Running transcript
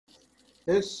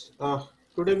Yes,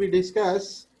 today we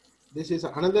discuss this is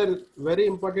another very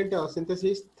important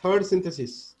synthesis, third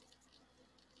synthesis.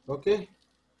 Okay,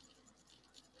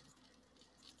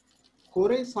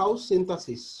 Corey's house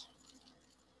synthesis.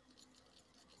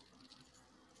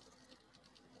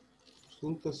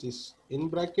 Synthesis in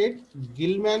bracket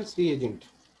Gilman's reagent.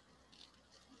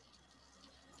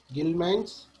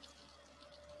 Gilman's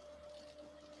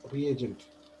reagent.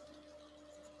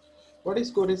 What is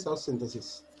Corey's house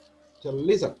synthesis? So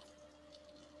listen.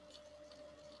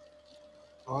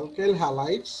 Alkyl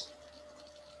halides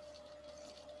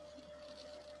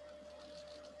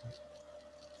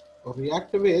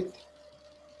react with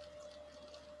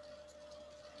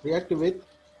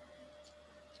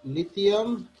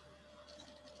lithium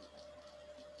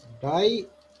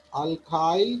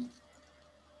dialkyl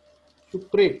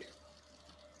cuprate.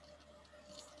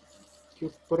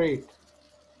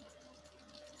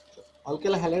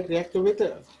 Alkyl halide react with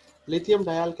lithium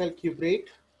dialkyl cuprate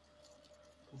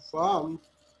to form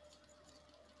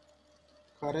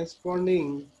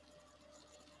corresponding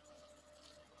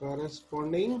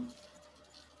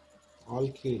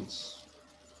alkanes.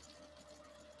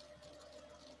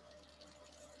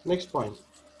 Next point.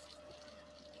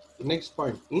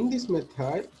 In this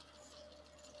method,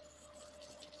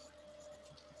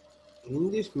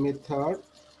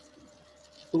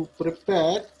 to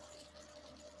prepare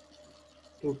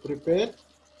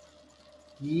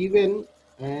even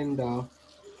and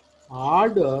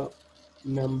odd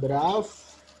number of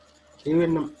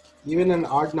even an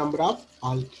odd number of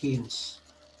alkenes.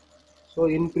 So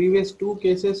in previous two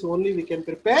cases only we can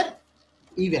prepare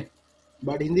even,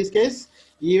 but in this case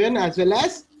even as well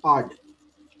as odd.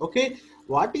 Okay,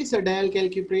 what is a dialkyl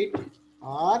cuprate?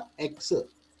 Rx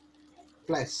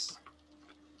plus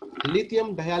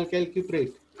lithium dialkyl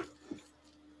cuprate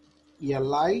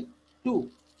Li2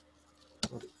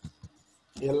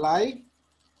 Li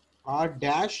R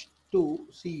dash 2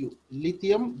 Cu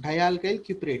lithium dialkyl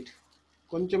cuprate.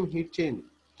 Koncham heat change.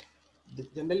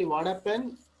 Generally what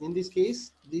happen in this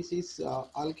case, this is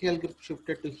alkyl group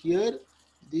shifted to here,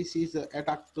 this is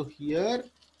attacked to here,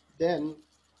 then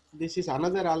this is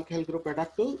another alkyl group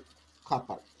attacked to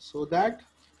copper, so that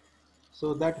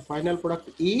final product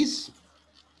is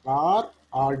R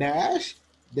dash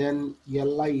then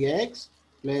LIX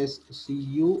plus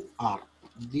CuR.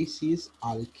 This is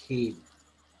alkane.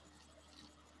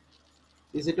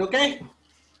 Is it okay?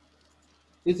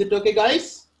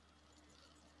 Guys?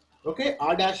 Okay,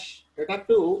 R dash attack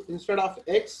to instead of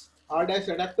X, R dash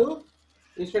attack to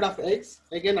instead of X,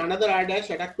 again another R dash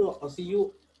attack to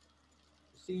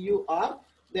CuR,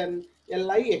 then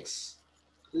LIX,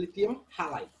 lithium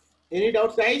halide. Any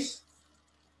doubts, guys?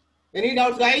 Any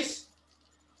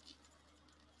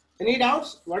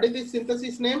doubts? What is this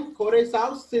synthesis name?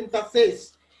 Corey-South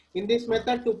synthesis. In this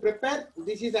method to prepare,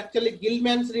 this is actually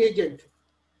Gilman's reagent.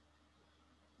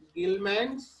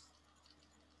 Gilman's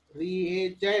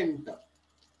reagent.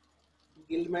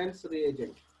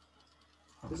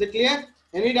 Is it clear?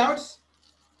 Any doubts?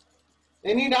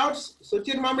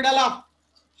 Suchir Mamidala,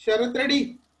 Sharath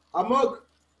Reddy, Amog,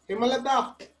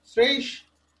 Himalata, Sresh.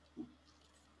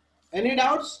 Any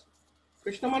doubts?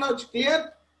 Krishna Manoj,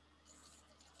 clear?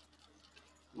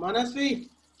 Manasvi,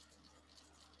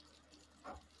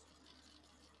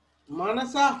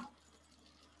 Manasa.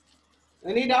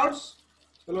 Any doubts?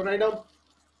 Chalo, write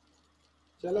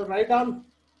down.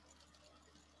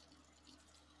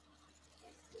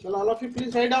 Chalo, all of you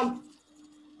please write down.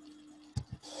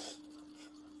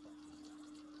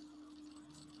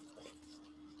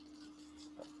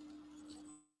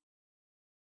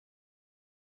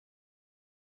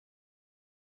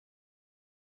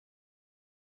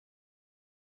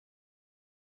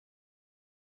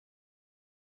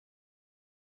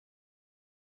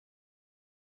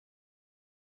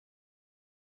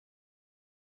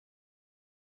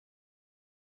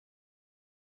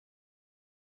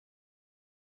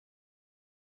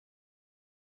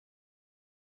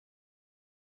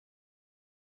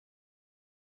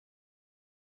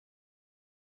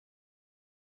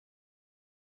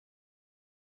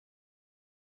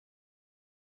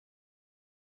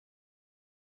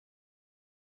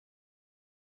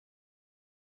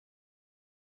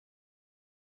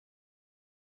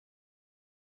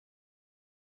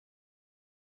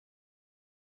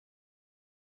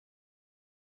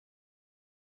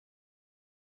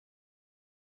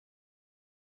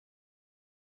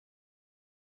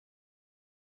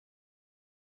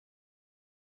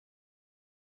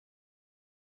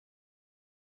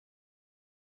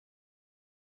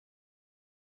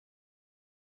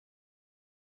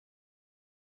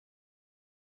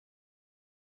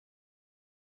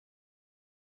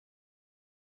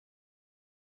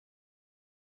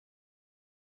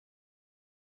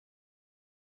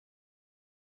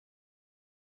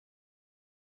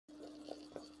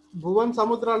 Bhuvan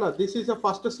Samudrala, this is the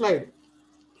first slide.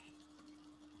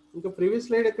 Inka previous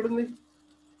slide ekkadundi?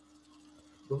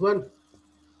 Bhuvan.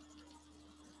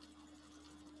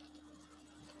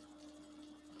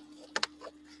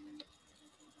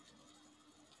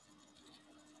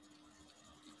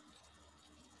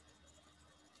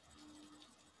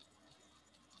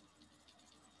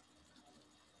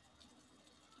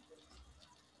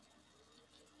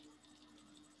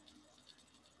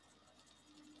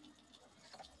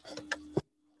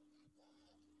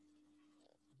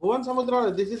 Bhuvan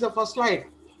Samudrala, this is the first slide.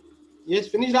 Yes,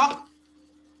 finished up.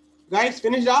 Guys,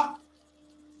 finished up.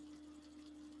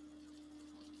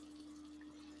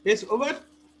 Yes, over.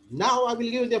 Now I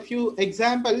will give you a few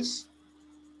examples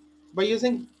by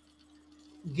using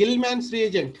Gilman's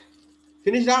reagent.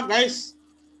 Finished up, guys.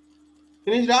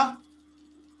 Finished up.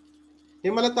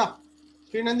 Himalata,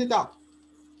 Srinandita.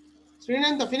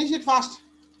 Srinandita, finish it fast.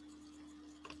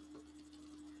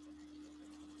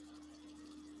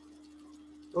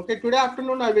 Okay, today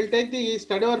afternoon I will take the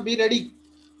study or be ready.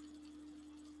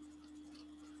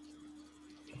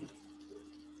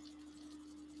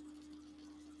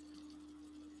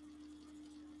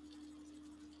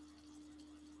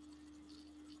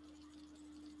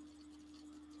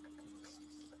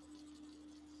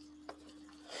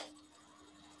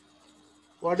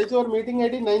 What is your meeting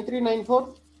ID?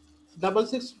 9394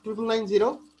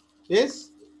 669990. Yes.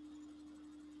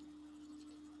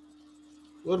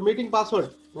 Your meeting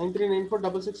password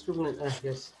 9394 6699.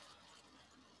 Yes.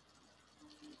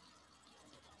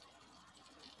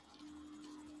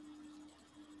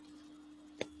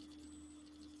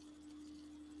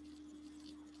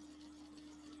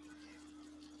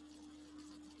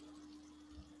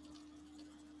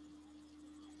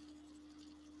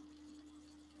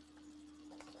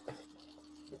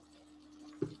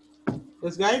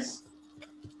 Yes, guys.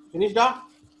 Finished up.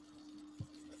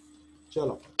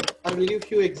 Chalo. I will give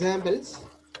few examples.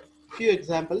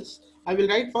 I will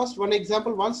write first one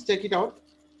example once. Check it out.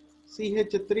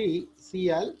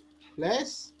 CH3Cl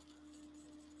plus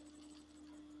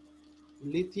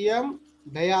lithium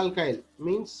dialkyl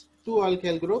means two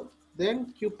alkyl group.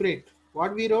 Then cuprate.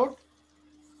 What we wrote?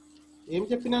 Em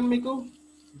cheppinan meeku?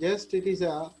 Just it is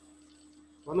a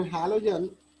one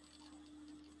halogen.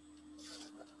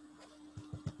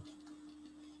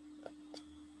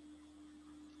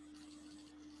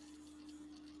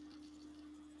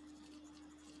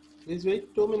 Please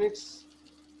wait 2 minutes.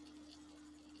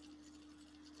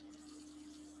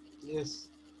 Yes.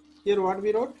 Here what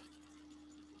we wrote?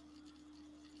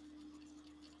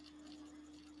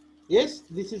 Yes,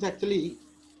 this is actually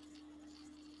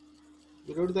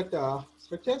we wrote that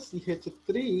structure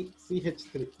CH3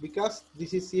 because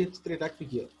this is CH3 attacked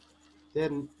here.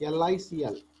 Then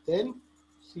LiCl, then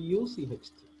CuCH3.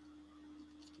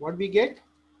 What we get?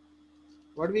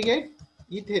 What we get?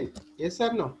 Ethane. Yes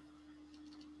or no?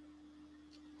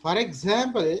 For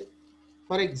example,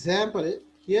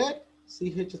 here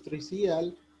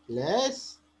CH3Cl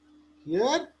plus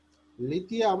here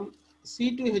lithium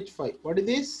C2H5. What is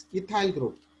this? Ethyl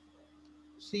group.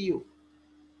 Cu.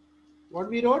 What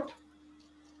we wrote?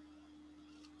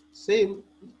 Same.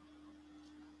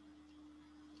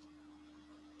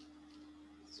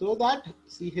 So that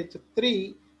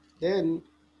CH3, then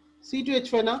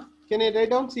C2H5 na? Can I write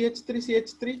down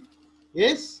CH3?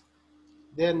 Yes.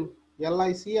 Then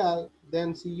LiCl,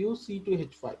 then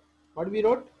CuC2H5. What we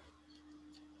wrote?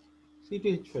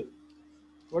 C2H5.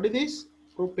 What is this?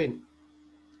 Propane.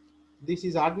 This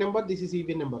is odd number, this is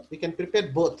even number. We can prepare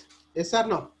both. Yes or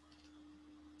no?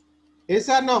 Yes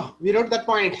or no? We wrote that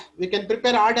point. We can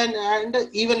prepare odd and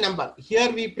even number.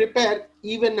 Here we prepare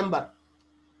even number.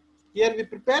 Here we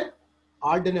prepare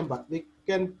odd number. We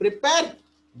can prepare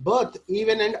both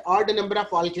even and odd number of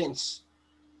alkanes.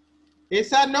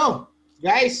 Yes or no?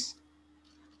 Guys?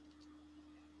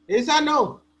 Yes or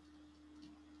no?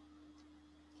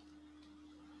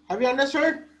 Have you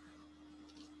understood?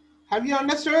 Have you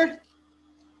understood?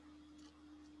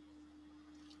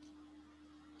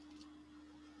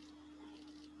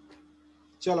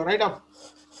 Chalo, write down.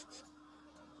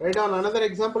 Write down another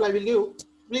example I will give.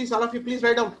 Please, all of you, please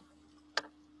write down.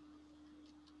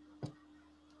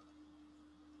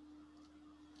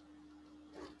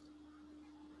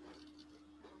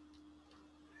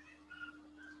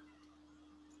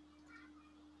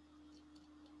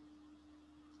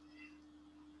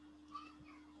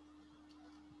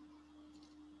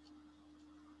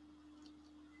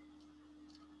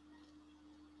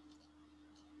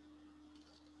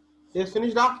 Yes,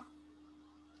 finished up.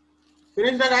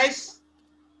 Finished, guys.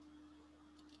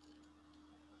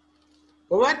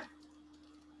 Over.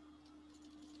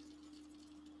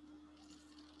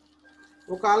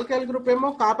 ఒక alkyl group ఏమో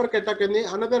copper కెట్టకింది,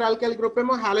 another alkyl group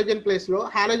ఏమో halogen place లో,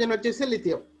 halogen వచ్చేసి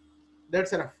lithium.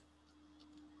 That's enough.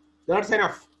 That's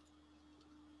enough.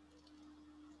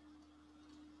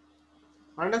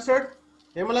 Understood?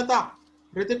 Hemalatha,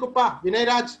 రితికుప్ప, Vinay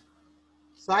Raj,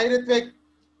 Sai Ritwik,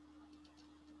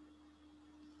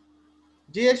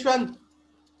 G Yashwant,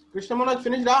 Krishna Manoj,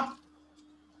 finish రా.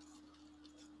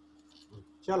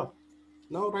 చలో,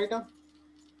 now right on.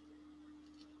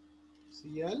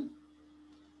 Cl,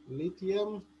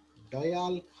 lithium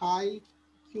dialkyl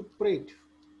cuprate.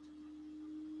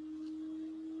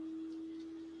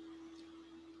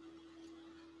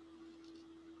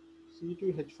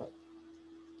 C2H5.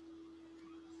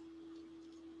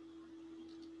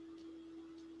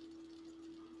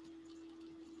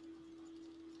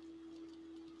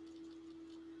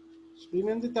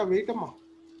 శ్రీనందిత wait అమ్మా.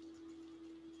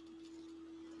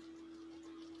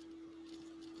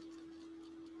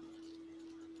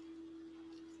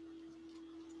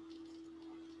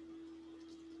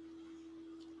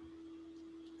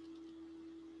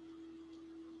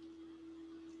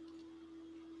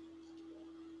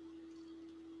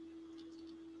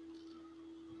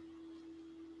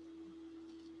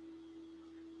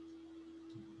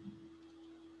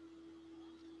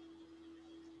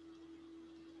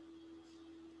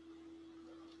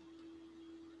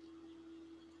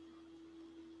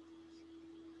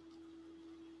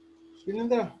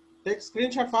 శ్రీనందిత, take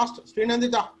screen shot fast.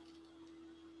 శ్రీనందిత,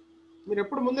 మీరు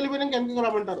ఎప్పుడు ముందు వెళ్ళిపోయినాక వెనక్కి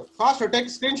రమ్మంటారు. Fast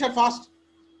take screen shot fast.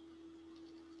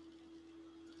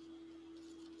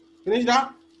 Finish రా.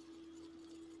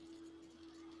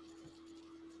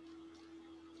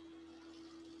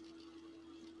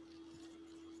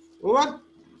 Over.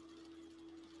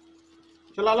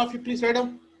 Shall all of you please write down?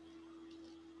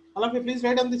 All of you please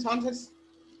write down these answers.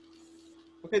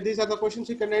 Okay, these are the questions,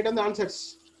 you can write down the answers.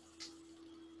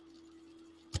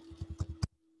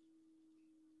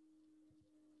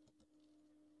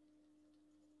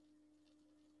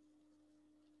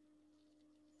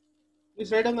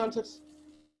 Please write down the answers.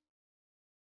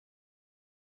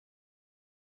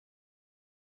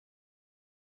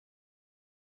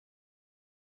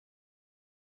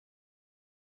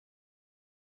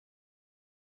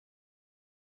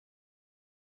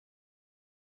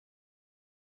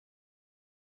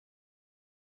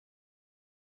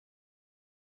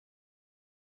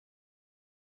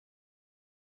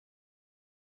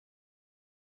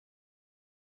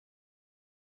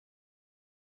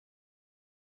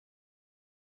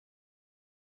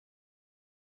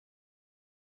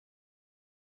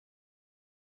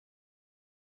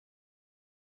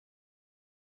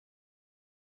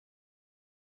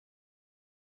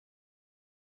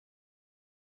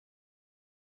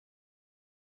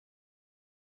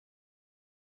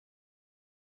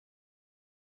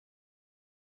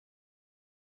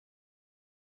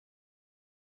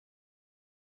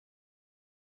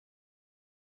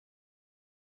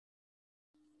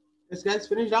 Yes guys,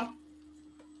 finish up.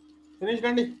 Finish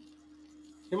Gandhi.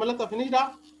 Himalata, finish up.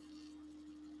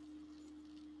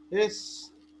 Yes.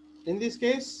 In this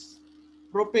case,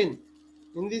 propane.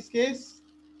 In this case,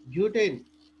 butane.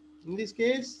 In this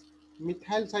case,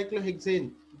 methyl cyclohexane.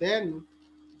 Then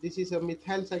this is a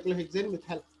methyl cyclohexane,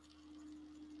 methyl.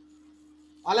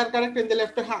 All are correct in the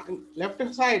left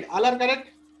side. All are correct.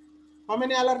 How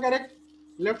many all are correct?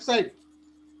 Left side.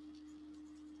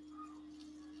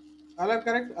 All are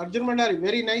correct. Arjun Mandari,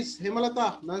 very nice. Hemalata,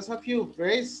 nice of you.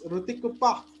 Praise. Rutik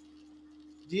Kuppa,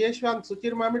 Jiyeshwan,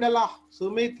 Suchir Mamidala,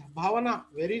 Sumit, Bhavana,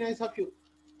 very nice of you.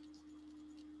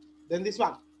 Then this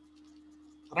one,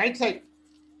 right side.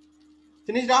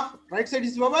 Finished off. Right side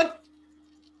is over.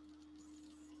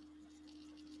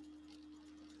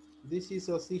 This is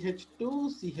a CH2,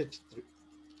 CH3.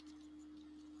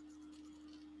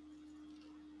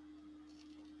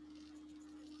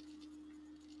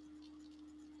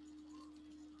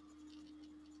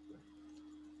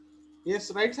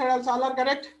 Yes, right side also all are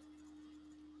correct.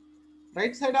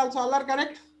 Right side also all are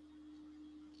correct.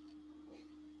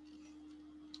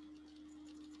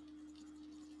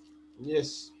 Yes.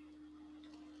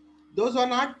 Those are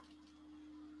not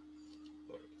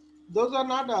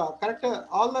correct.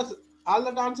 All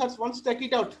the answers, once take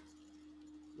it out.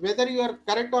 Whether you are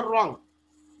correct or wrong.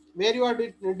 Where you are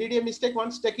did a mistake,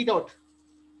 once take it out.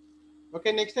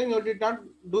 Okay, next time you did not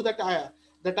do that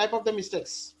the type of the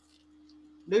mistakes.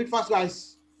 Do it fast,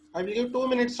 guys. I will give 2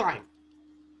 minutes time.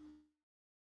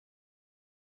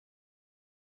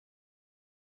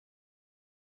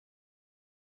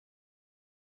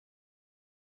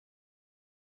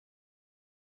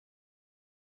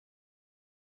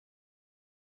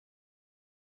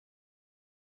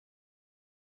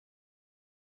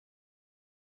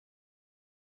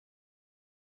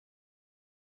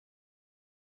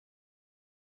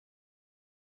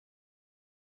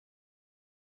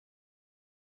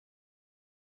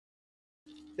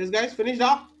 Yes, guys, finished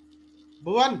up.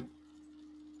 Bhuvan,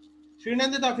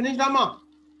 Srinandita, finished up.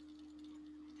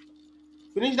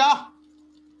 Finished up.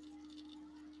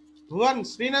 Bhuvan,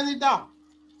 Srinandita,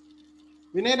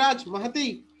 Vinay Raj,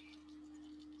 Mahati,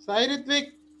 Sai Ritvik,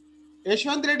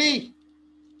 Yashwant Reddy.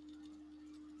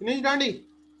 Finished, Andy.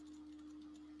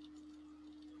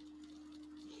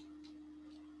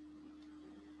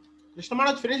 Krishna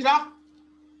Manoj, finished up.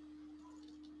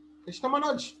 Krishna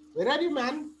Manoj, where are you,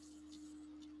 man?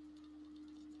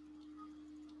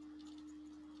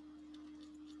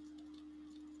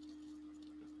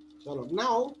 Chalo,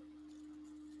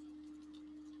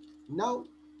 now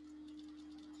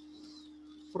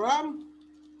from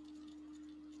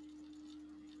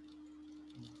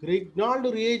Grignard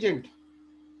reagent.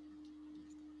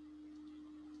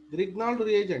 Grignard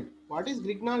reagent. What is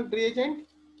Grignard reagent?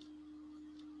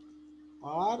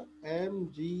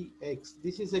 RMGX.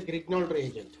 This is a Grignard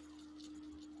reagent.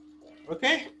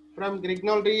 Okay. From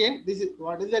Grignard reagent, this is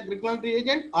what is the Grignard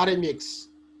reagent? RMX.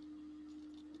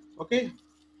 Okay.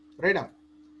 Right up.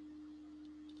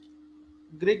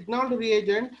 Grignard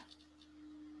reagent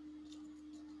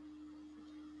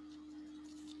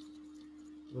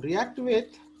react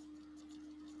with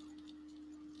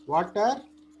water,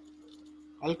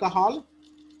 alcohol,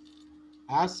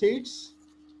 acids,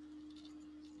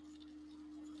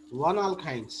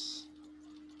 1-alkynes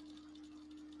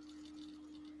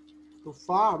to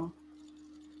form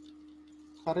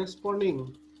corresponding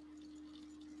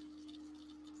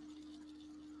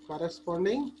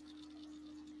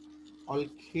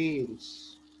alkanes.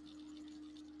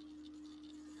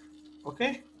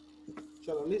 Okay.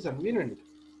 Chalo, listen, vinandi.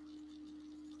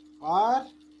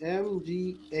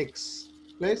 RMGX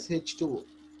plus H2O.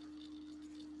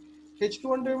 H2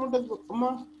 అంటే ఏముంటది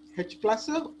అమ్మా? H plus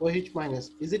OH minus.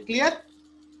 Is it clear?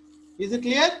 Is it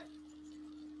clear?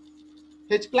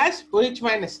 H plus OH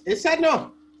minus. Yes or no?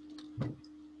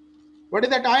 What is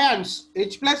that ions?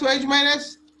 H plus OH minus.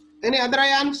 Any other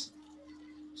ions?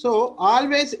 So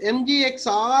always MgX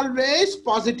always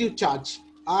positive charge.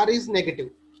 R is negative.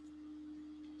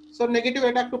 So negative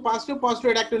attack to positive,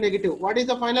 positive attack to negative. What is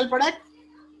the final product?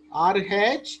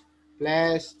 RH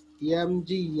plus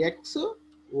MgX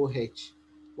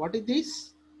What is this?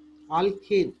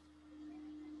 Alkane.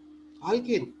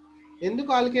 Alkane.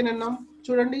 ఎందుకు alkane అన్నాం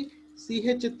చూడండి,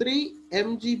 CH3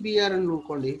 MgBr అని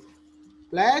అనుకోండి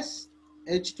plus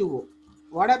H2O.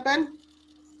 What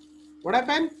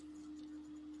happen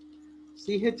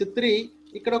CH3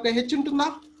 ఇక్కడ ఒక H ఉంటుందా,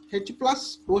 H plus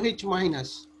OH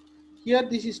minus. Here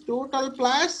this is total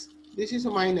plus, this is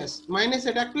a minus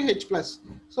attack to H plus,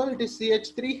 so it is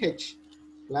CH3H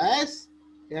plus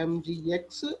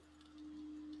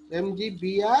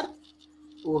MgBr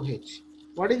OH.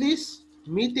 What is this?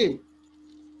 Methane.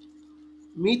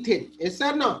 Yes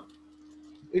or no?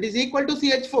 It is equal to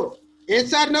CH4.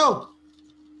 Yes or no?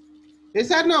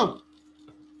 Yes or no?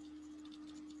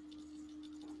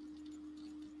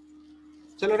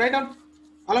 Chalo, write down.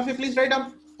 All of you please write down.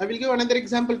 I will give another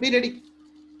example. Be ready.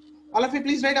 All of you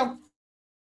please write down.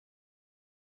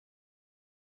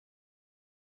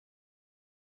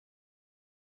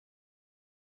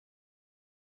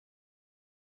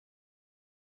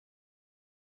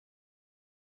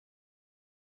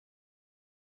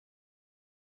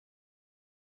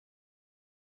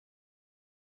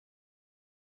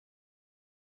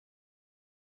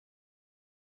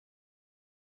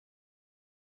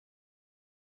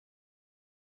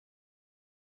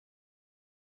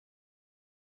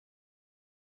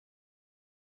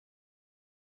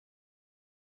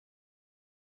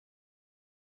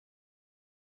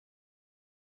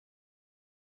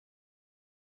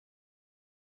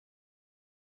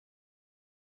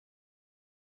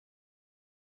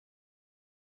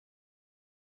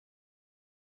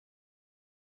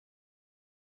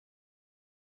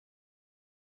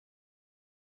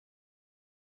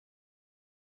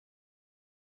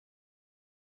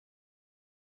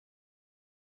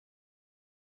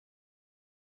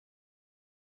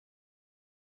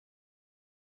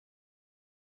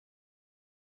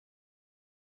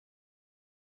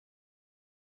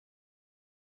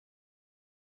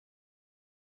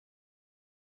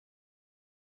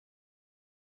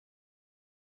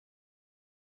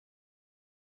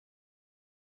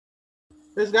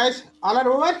 Yes, guys, all are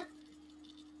over?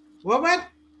 Over?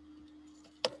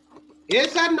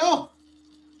 Yes or no?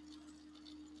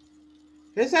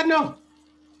 Yes or no?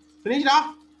 Finished off?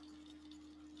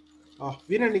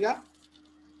 వినండిగా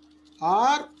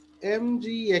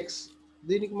RMGX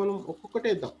దీనికి మనం ఒక్కొక్కటే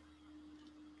ఇద్దాం.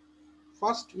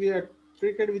 First we are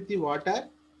treated with the water,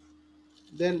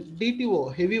 then DTO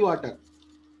heavy water,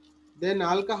 then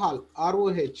alcohol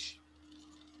ROH,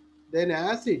 then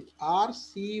acid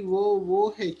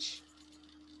RCOOH,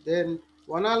 then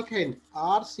one alkyne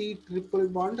RC triple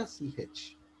bond CH.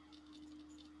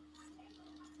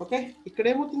 Okay, ఇక్కడ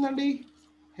ఏమవుతుందండి,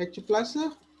 H plus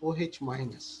OH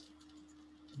minus,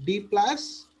 D plus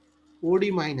OD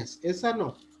minus. Yes are no?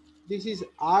 This is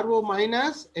RO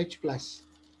minus H plus,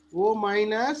 O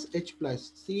minus H plus,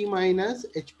 C minus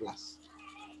H plus.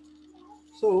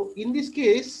 So in this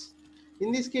case,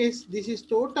 this is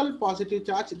total positive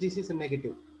charge, this is a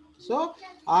negative. So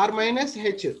R minus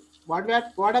H, what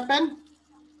happened?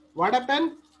 What happened?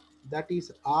 That is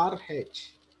RH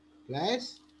plus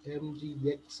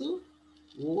MgXOH.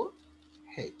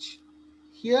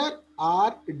 Here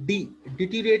RD,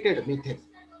 deuterated methane,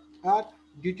 or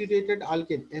deuterated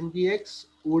alkane,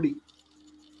 MgXOD.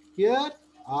 Here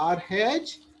RH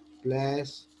plus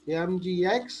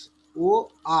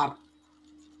MgXOR.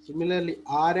 Similarly,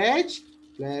 RH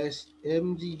plus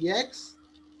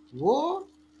MgXO,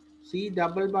 C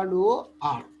double bond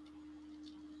OR.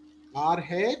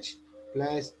 RH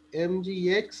plus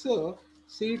MgX,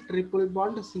 C triple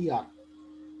bond CR.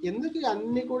 ఎందుకు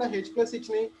అన్ని కూడా H plus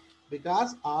ఇచ్చినాయి?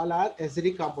 Because all are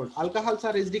acidic compounds. Alcohols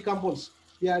are acidic compounds.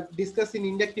 We are discussing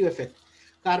inductive effect.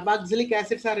 Carboxylic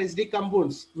acids are acidic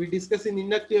compounds. We discuss in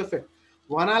inductive effect.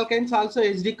 One alkynes also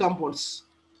acidic compounds.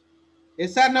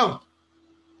 Yes or no?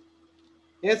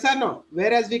 Yes or no?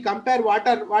 Whereas we compare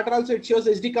water also it shows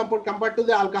acidic compound compared to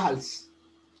the alcohols.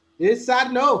 Yes or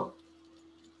no?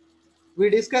 We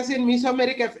discuss in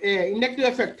mesomeric inductive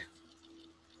effect.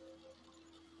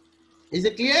 Is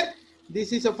it clear? This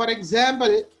is a, for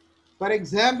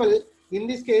example, in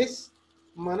this case,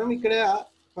 మనం ఇక్కడ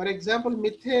for example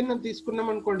methane తీసుకున్నాం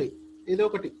అనుకోండి, ఏదో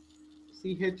ఒకటి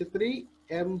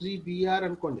CH3MgBr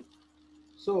అనుకోండి.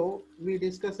 So we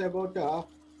discuss about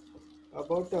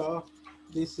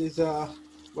this is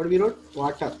what we wrote,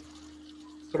 water.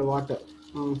 ఇక్కడ water,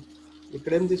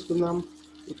 ఇక్కడ ఏం తీసుకుందాం,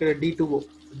 ఇక్కడ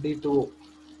D2O.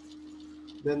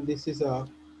 then this is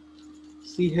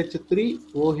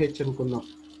CH3OH అనుకుందాం.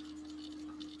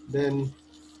 then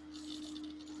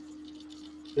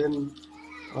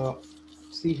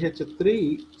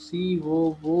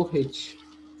CH3COOH.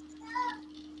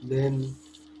 then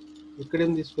ఇక్కడ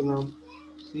ఏం తీసుకుందాం,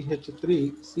 CH3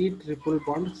 C triple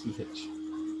bond CH.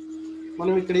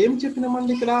 మనం ఇక్కడ ఏం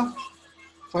చెప్పినామండి, ఇక్కడ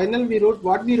final we wrote,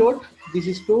 what we wrote, this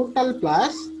is total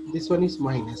plus, this one is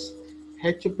minus,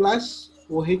 H plus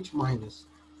OH minus.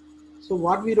 So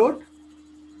what we wrote,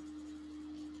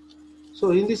 so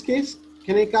in this case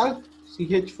can I call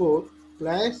CH4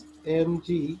 plus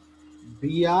MgBrOH.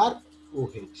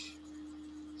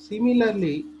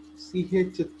 Similarly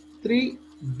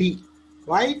CH3D.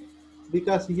 Why?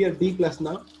 Because here D plus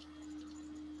now,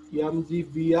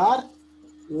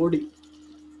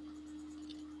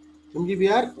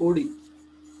 MgBrOD.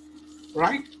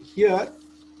 Right? Here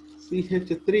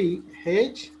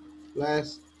CH3H plus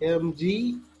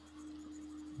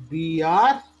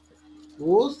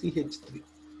MgBrOCH3.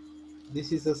 This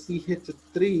is a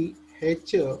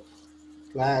CH3H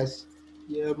plus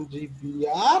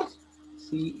MgBrCO,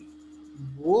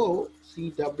 C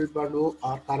double bond O,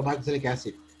 or carboxylic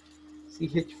acid.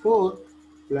 CH4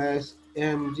 plus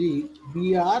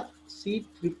MgBrC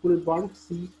triple bond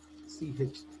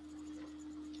CH.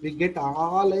 We get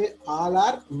all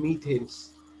are methanes,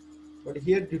 but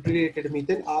here deuterated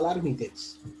methane, all are methanes.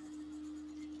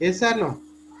 Yes or no?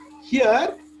 Here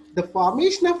the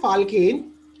formation of alkane,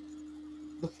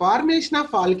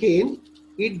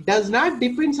 it does not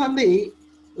depends on the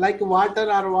like water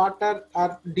or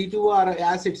D2O or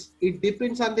acids. It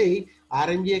depends on the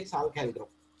RMgX alkyl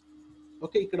group.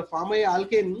 Okay, ఇక్కడ form అయ్యే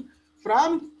alkane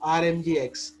from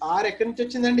RMgX. R ఎక్కడి నుంచి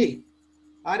వచ్చిందండి,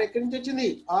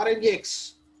 RMgX.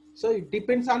 So it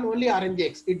depends on only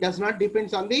RMgX. It does not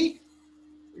depends on the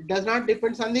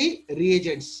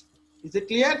reagents. Is it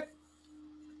clear?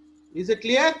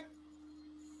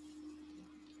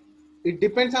 It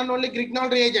depends on only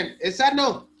Grignard reagent. Yes or no?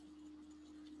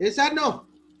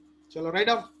 Chalo write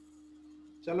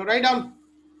down.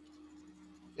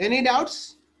 Any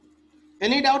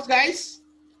doubts, guys?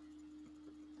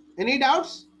 Any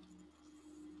doubts?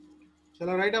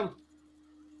 Chalo write down.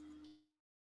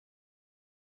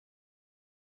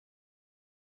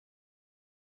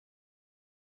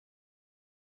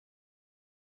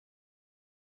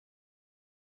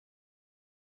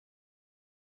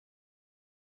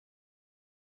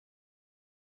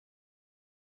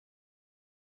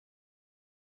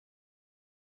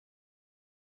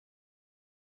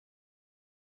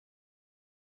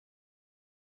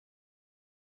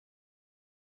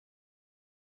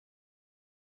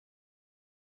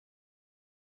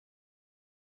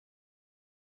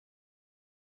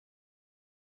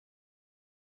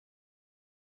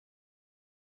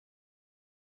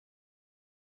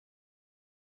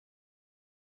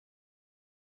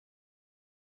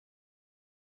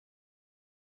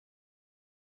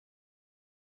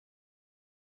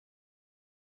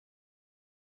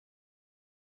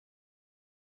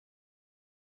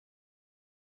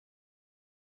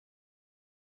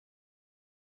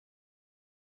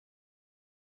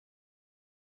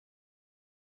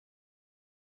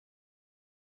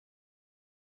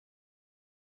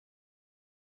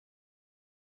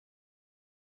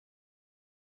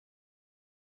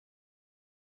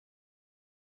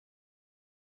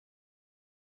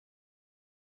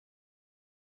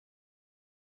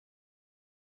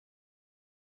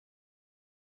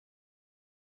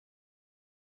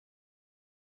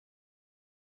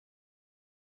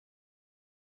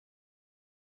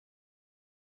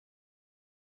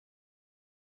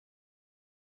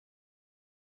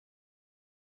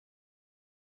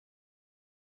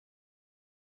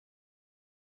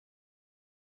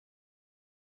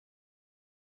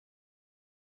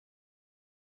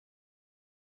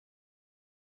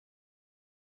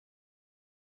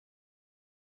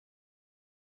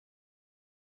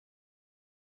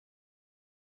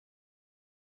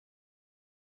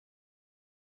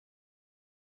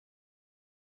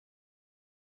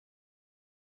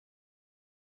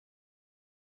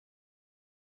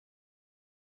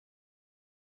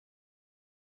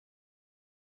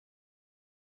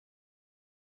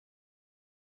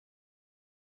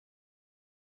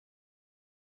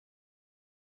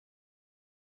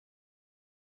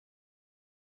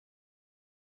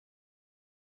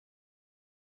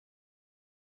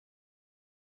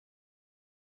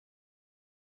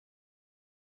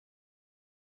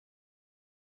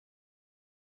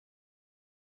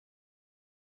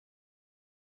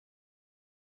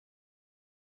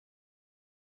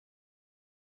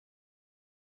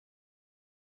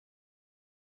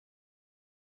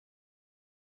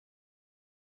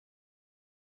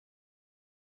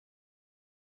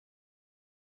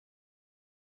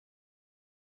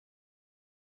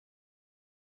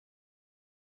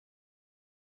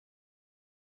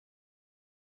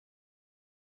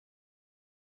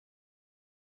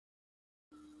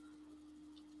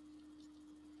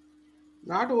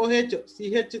 Not OH,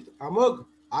 CH, amog,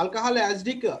 alcohol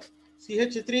acidic,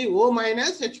 CH3O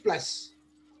minus H plus.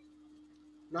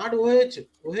 Not OH.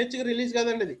 OH release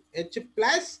kadandi. H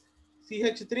plus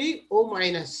CH3O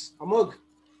minus. Amog.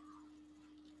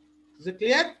 Is it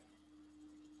clear?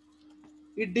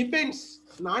 It depends.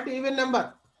 Not even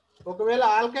number. ఒకవేళ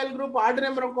alkyl group odd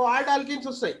number ఇంకో add alkynes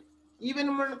వస్తాయి. Even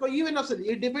even వస్తుంది.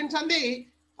 It depends on the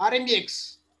RMBX.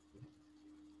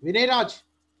 Vinay Raj.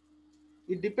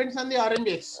 It depends on the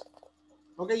RMBX.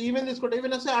 Okay, even this could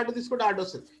even say add తీసుకుంటే add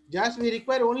వస్తుంది. Just we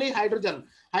require only hydrogen.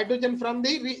 Hydrogen from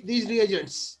these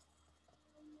reagents.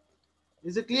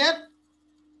 Is it clear?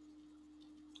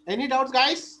 Any doubts,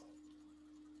 guys?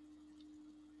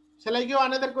 Shall I give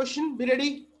another question? Be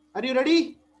ready. Are you ready?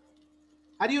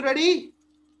 Are you ready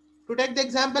to take the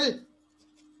example?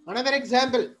 Another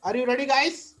example. Are you ready,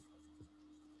 guys?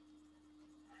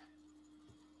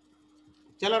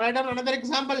 Shall I write down another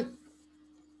example?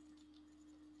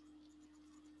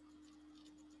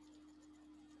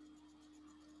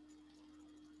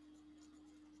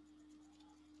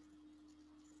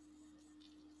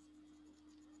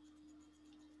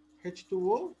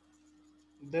 H2O,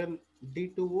 then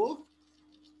D2O,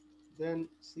 then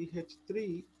CH3,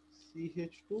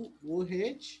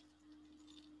 CH2OH,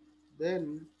 then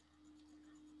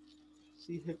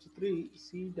CH3, C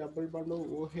double bond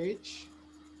OH.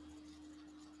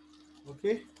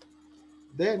 Okay.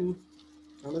 Then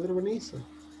another one is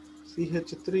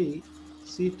CH3,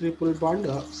 C triple bond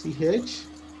CH.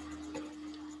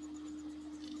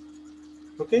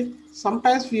 Okay.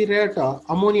 Sometimes we write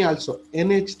ammonia also,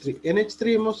 NH3. NH3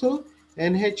 also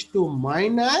NH2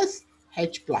 minus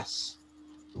H plus.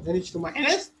 NH2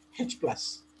 minus H plus.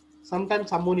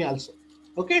 Sometimes ammonia also.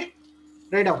 Okay.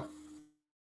 Write down.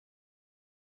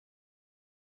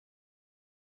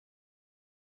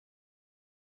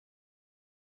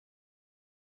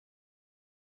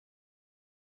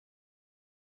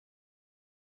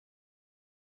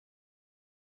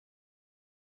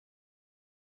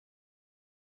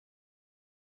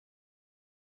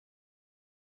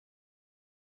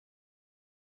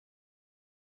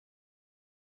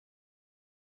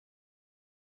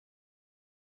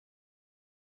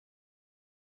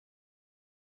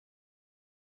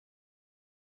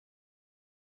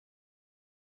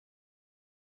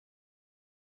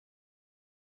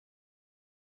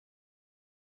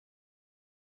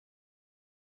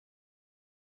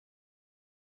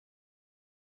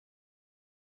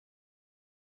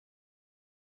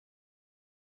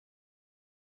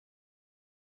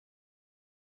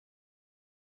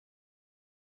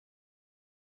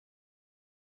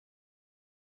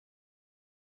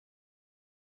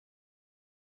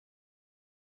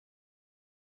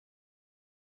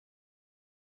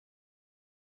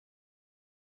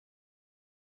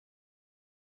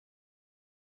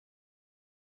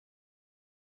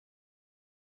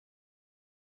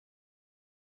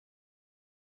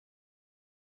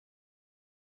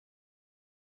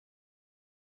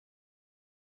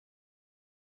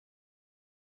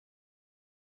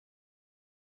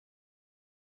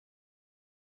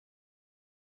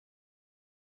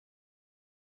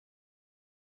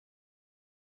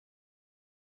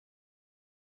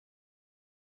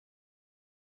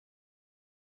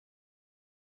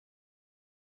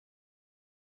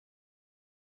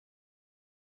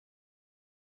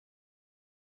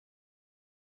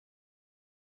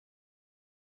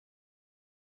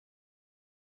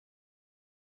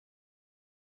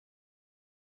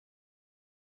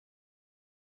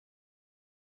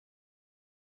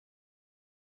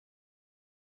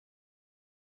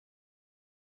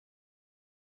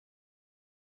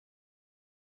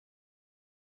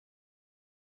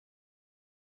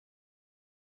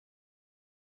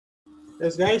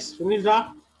 Yes, guys. Finish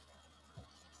draft.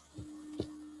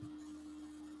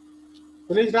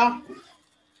 Finish draft.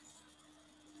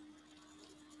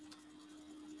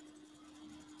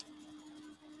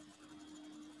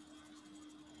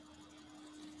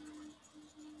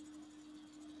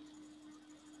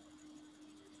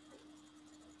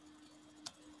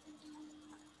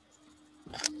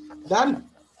 Done.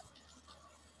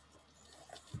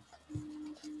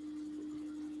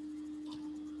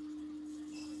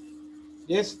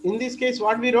 Yes, in this case,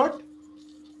 what we wrote?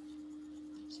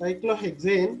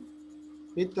 Cyclohexane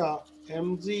with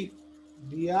MgBrOH.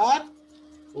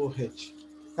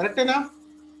 Correct enough?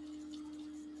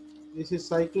 This is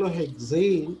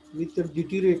cyclohexane with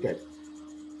deuterated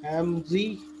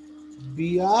MgBrOD.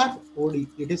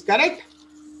 It is correct?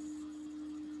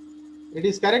 It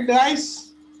is correct,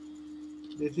 guys.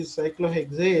 This is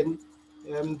cyclohexane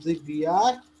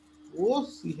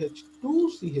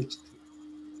MgBrOCH2CH3.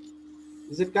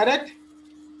 Is it correct?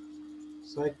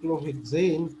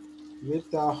 cyclohexane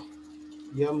with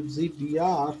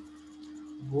MgBr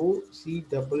OC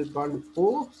double bond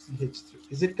OCH3.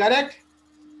 Is it correct?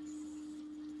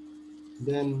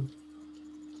 Then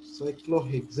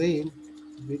cyclohexane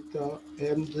with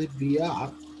MgBr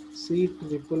C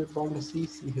triple bond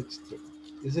CCH3.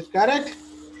 Is it correct?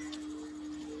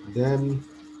 Then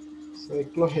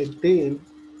cyclohexane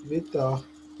with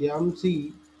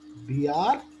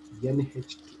MgBr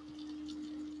NH2.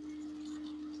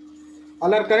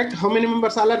 All are correct. How many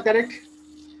members all are correct?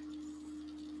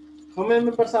 How many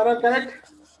members are correct?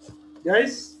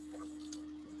 Guys,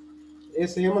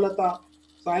 yes, Hemalata,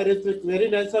 Sai Ritvik, very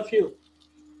nice of you.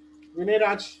 Vinay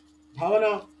Raj,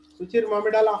 Bhavana, Suchir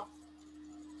Mamidala,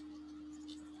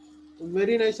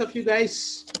 very nice of you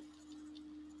guys.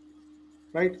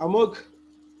 Right, Amog,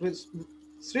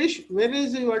 Srish, where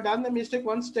is you have done the mistake?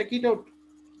 Once check it out.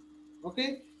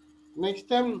 Okay, next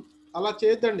time, Allah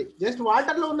chedandi. Just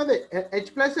water lo unnade.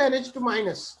 H plus NH2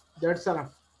 minus. That's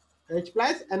enough. H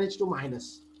plus NH2 minus.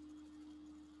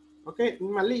 Okay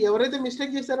మళ్ళీ ఎవరైతే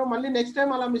mistake చేశారో మళ్ళీ next time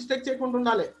అలా mistake చేయకుండా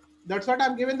ఉండాలి. That's what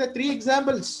I'm given the 3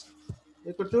 examples.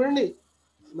 ఇక్కడ చూడండి,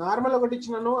 normal ఒకటి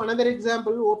ఇచ్చినాను. Another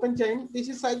example, open chain, this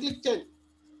is cyclic chain.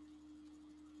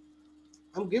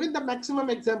 I'm given the maximum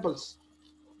examples.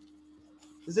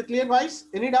 Is it clear boys?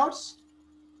 Any doubts?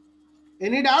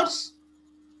 Any doubts?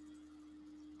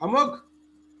 Amogh,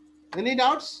 any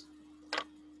doubts?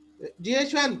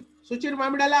 జిహెచ్1, Suchir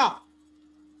మామిడాలా,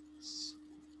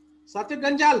 Satyam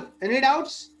Ganjal, any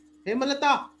doubts?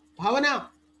 Hemalata, Bhavana,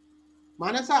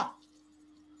 Manasa.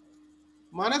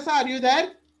 Manasa, are you there?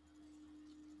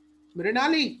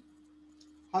 Mrinali,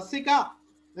 Hasika,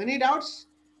 any doubts?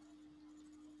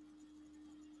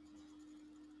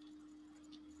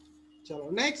 Chalo,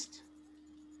 next.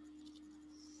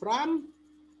 From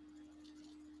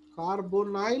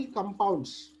carbonyl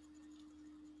compounds.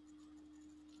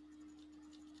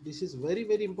 This is very,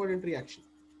 very important reaction.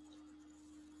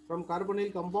 From carbonyl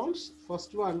compounds,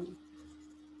 first one,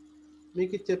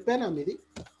 మీకు చెప్పానా మీది?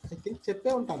 I think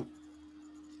చెప్పే ఉంటాను.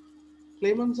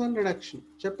 Clemmensen reduction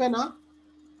చెప్పానా?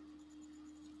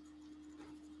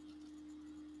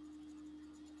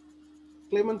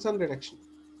 Clemmensen reduction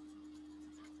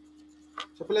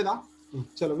చెప్పలేదా?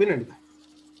 చలో వినండి.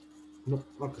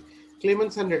 Okay,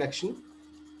 Clemmensen reduction.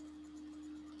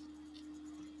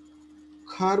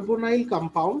 Carbonyl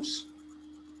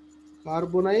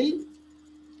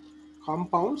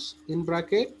compounds in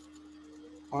bracket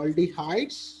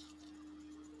aldehydes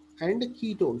and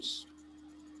ketones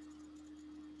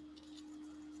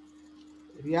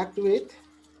react with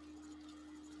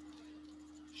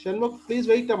Shanmukh, please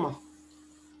wait amma,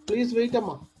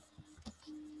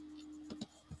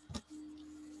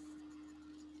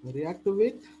 react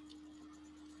with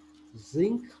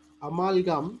zinc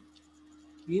amalgam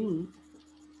in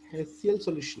HCl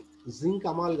solution. Zinc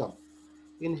amalgam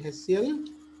in HCl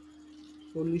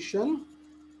solution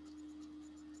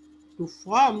to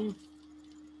form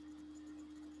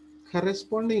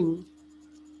corresponding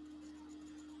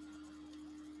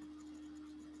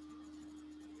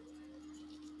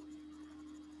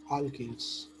alkenes.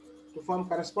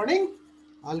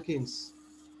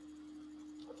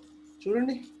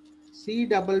 చూడండి, C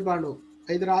double bond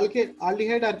either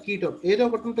aldehyde are ketone ఏదో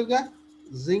ఒకటి ఉంటుందిగా.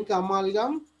 Zinc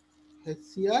amalgam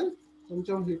HCl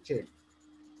కొంచెం heat చేయండి,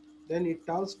 then it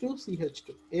turns to CH2.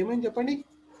 ఏమైంది చెప్పండి?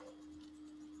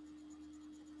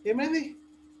 ఏమైంది?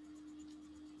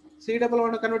 C double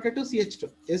bond converted to CH2.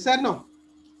 Yes or no?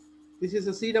 This is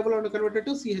a C double bond converted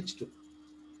to CH2.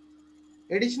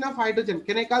 Addition of hydrogen.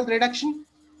 Can I call reduction?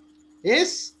 Yes.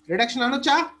 Reduction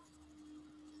anucha?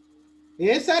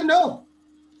 Yes or no?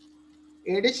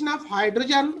 Addition of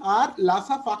hydrogen or loss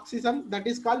of oxygen, that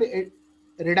is called a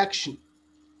reduction.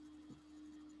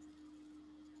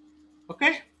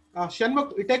 Okay. Shanmukh,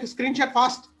 you take a screenshot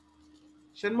fast.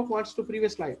 Shanmukh wants to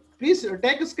previous slide. Please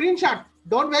take a screenshot.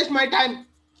 Don't waste my time.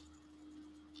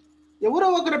 ఎవరో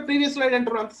ఒకరు previous slide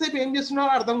అంటారు, అంతసేపు ఏం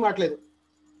చేస్తున్నారో అర్థం కావట్లేదు.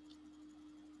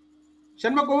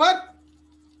 Shanmukh over.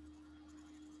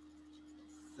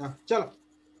 చలో,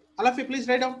 all of you please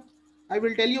write down. I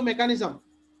will tell you mechanism.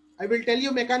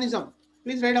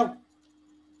 Please write down.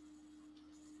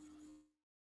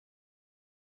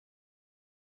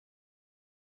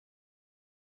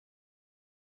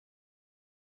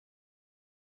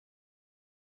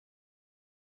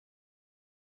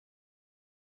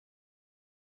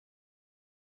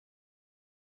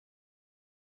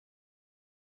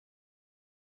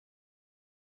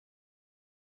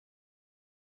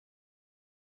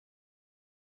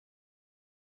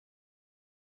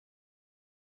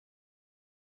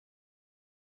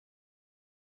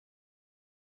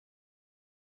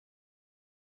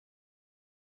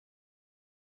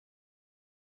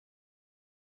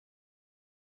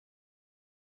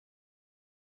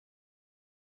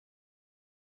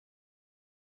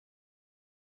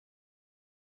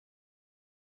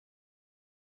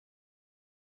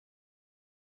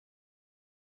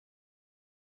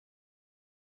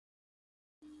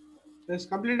 Let's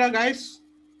complete it, guys.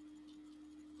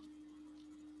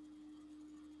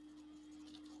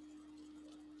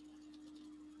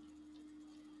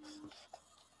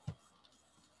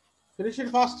 Finish it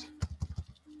fast.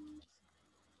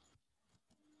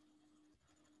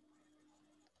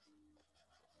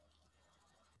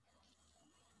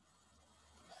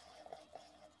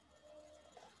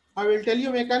 I will tell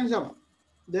you mechanism.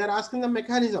 They are asking the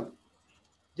mechanism.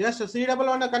 Just C double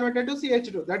bond converted to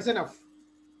CH2. That's enough.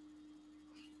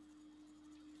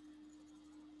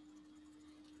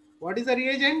 What is the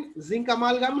reagent? Zinc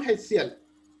amalgam HCl.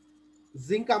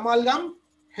 Zinc amalgam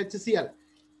HCl.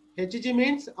 Hg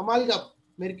means amalgam.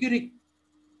 Mercury.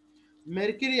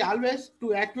 Mercury always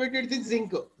to activate it is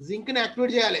zinc. Zinc ne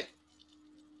activate cheyale.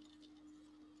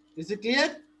 Is it clear?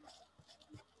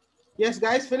 Yes,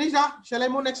 guys, finish that. Shall I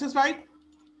move next slide?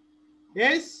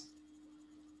 Yes.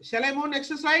 Shall I move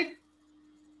next slide?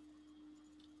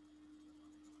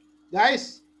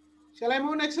 Guys, shall I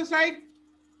move next slide?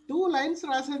 2 lines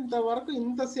రాసేంత వరకు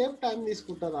ఇంత safe time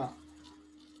తీసుకుంటారా?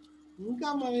 ఇంకా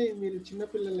మరి మీరు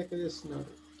చిన్నపిల్లలు లెక్క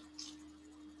చేస్తున్నారు.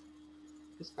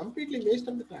 It's completely waste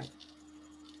of the time.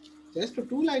 Just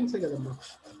 2 lines కదమ్మా.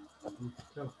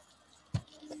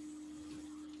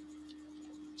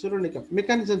 చూడండి ఇక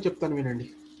మెకానిజం చెప్తాను వినండి.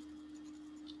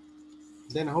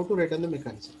 Then how to write on the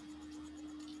mechanism.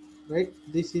 Right?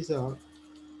 This is a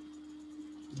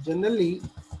generally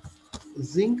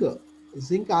zinc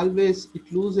always it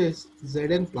loses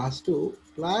Zn plus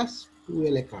 2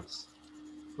 electrons.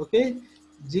 Okay,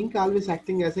 zinc always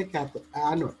acting as a cathode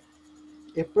anode.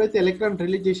 ఎప్పుడైతే electron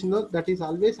release చేసిందో that is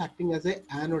always acting as a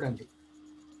anode అండి.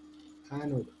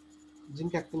 Anode.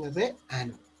 Zinc acting as a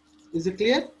anode. Is it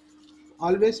clear?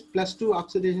 Always +2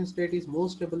 oxidation state is more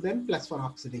stable than +1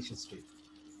 oxidation state.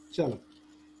 చలో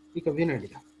ఇక వినండి.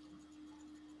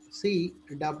 C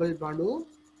double bond O,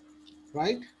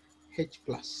 right? H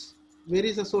plus. Where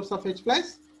is the source of H plus?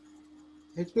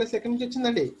 H plus ఎక్కడి నుంచి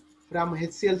వచ్చిందండి? From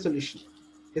HCl solution.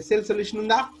 HCl solution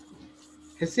ఉందా?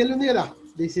 HCl ఉంది కదా?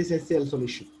 This is HCl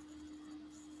solution.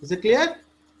 Is it clear?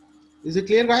 Is it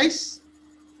clear, guys?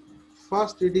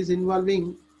 First, it is involving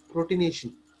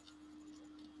protonation.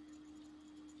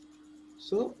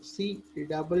 So C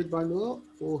double bond O,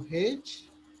 OH.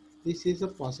 This is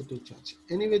a positive charge.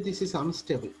 Anyway, this is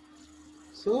unstable.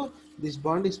 So this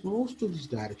bond is moves to this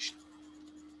direction.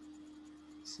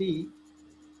 C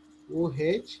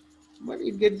OH, but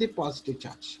it gets the positive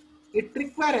charge. It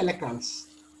requires electrons.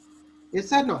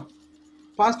 Yes or no?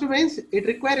 Positive means it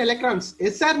requires electrons.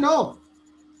 Yes or no?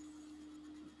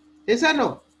 Yes or no?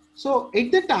 So at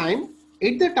the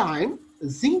time,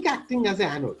 zinc acting as an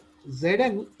anode.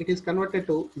 Zn it is converted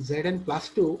to Zn plus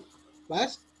 2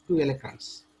 electrons.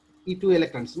 E2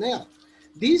 electrons.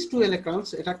 These 2 electrons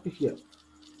attract to here.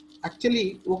 Actually,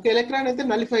 okay, electron is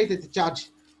nullified the charge.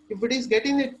 If it is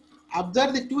getting it,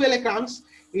 observe the 2 electrons,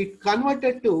 it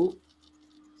converted to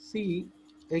C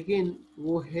again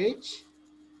OH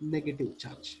negative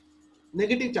charge.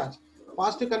 Negative charge.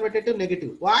 Positive converted to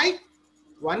negative. Why?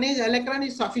 One is electron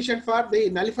is sufficient for the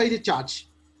nullify the charge.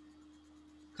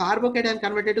 Carbocation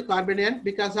converted to carbanion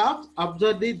because of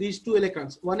observe these 2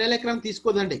 electrons. 1 electron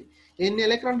తీసుకోదండి. ఎన్ని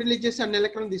electron release చేస్తే అన్ని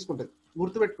electron తీసుకుంటుంది.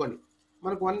 గుర్తుపెట్టుకోండి.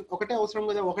 మనకు ఒకటే అవసరం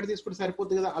కదా, ఒకటి తీసుకుంటే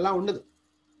సరిపోతుంది కదా, అలా ఉండదు.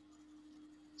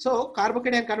 So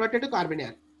కార్బోకేటైన్ converted to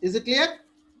కార్బనియాన్. Is it clear?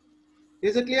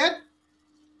 Is it clear?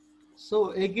 So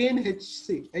again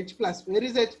H plus. Where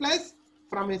is H plus?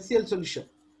 From HCl solution.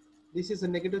 This is a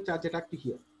negative charge attacked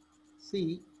here.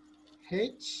 C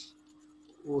H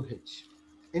OH.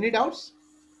 Any doubts?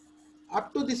 Up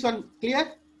to this one clear?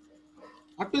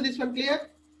 Up to this one clear?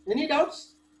 Any doubts?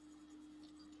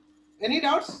 Any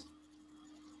doubts?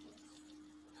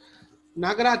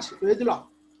 Nagaraj, Vedula.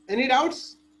 Any doubts?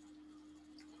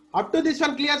 Up to this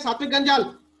one clear? Satvik Ganjal,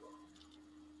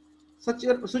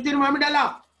 Suchir Mamidala,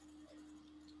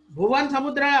 Bhuvan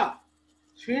Samudraya,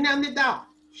 Srinandita,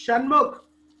 Shanmukh,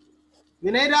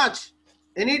 Vinay Raj.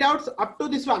 Any doubts up to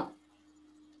this one?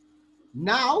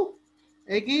 Now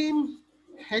again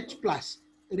H plus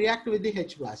react with the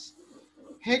H plus.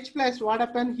 H plus what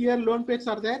happened here? Lone pairs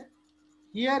are there.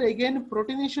 Here again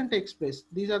protonation takes place.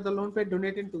 These are the lone pair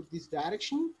donated to this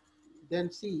direction. Then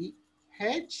see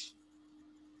H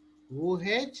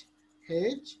OH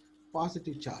H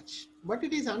positive charge, but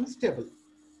it is unstable.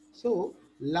 So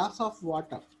loss of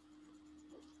water,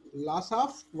 loss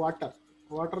of water,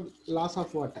 loss of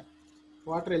water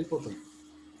వెళ్ళిపోతుంది.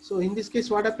 So in this case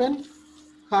what happened?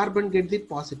 Carbon get the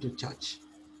positive charge.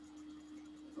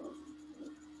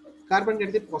 Carbon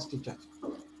get the positive charge.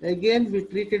 Again we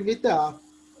treated with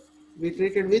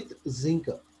zinc.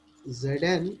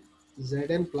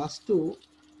 Zn plus 2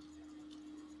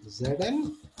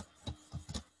 Zn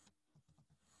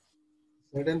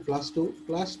plus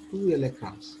 2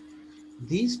 electrons.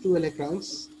 These 2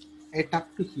 electrons attack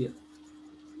to here.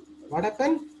 What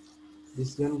happened?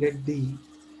 This one get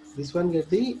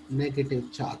the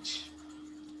negative charge.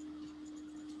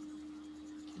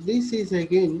 This is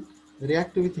again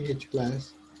react with H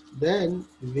plus. Then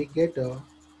we get a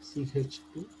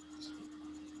CH2.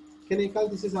 Can I call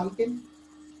this is alkane?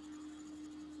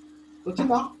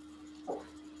 వచ్చిందా?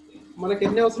 మనకి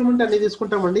ఎన్ని అవసరం ఉంటే అన్ని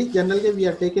తీసుకుంటామండి. General గా we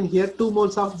are taken here 2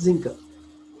 moles of zinc.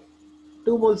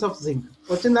 2 moles of zinc.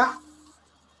 వచ్చిందా?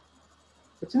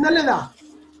 వచ్చిందా లేదా?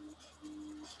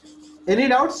 Any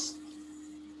doubts?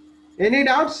 Any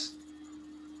doubts?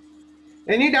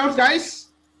 Any doubts, guys?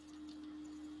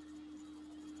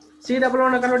 C double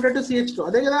bond converted to CH2.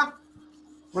 అదే కదా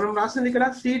మనం రాసింది ఇక్కడ.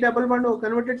 C double bond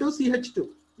converted to CH2.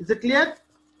 Is it clear?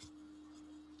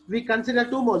 We consider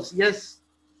 2 moles. Yes,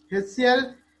 HCl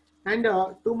and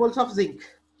 2 moles of zinc.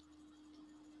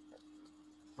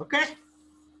 Okay,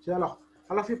 చలో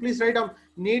all of you please write down.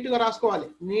 Neat గా రాసుకోవాలి,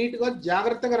 neat గా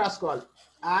జాగ్రత్తగా రాసుకోవాలి.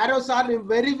 Aorus are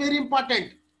very very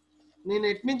important. నేను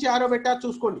at నుంచి ఆరో పెట్టా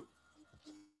చూసుకోండి.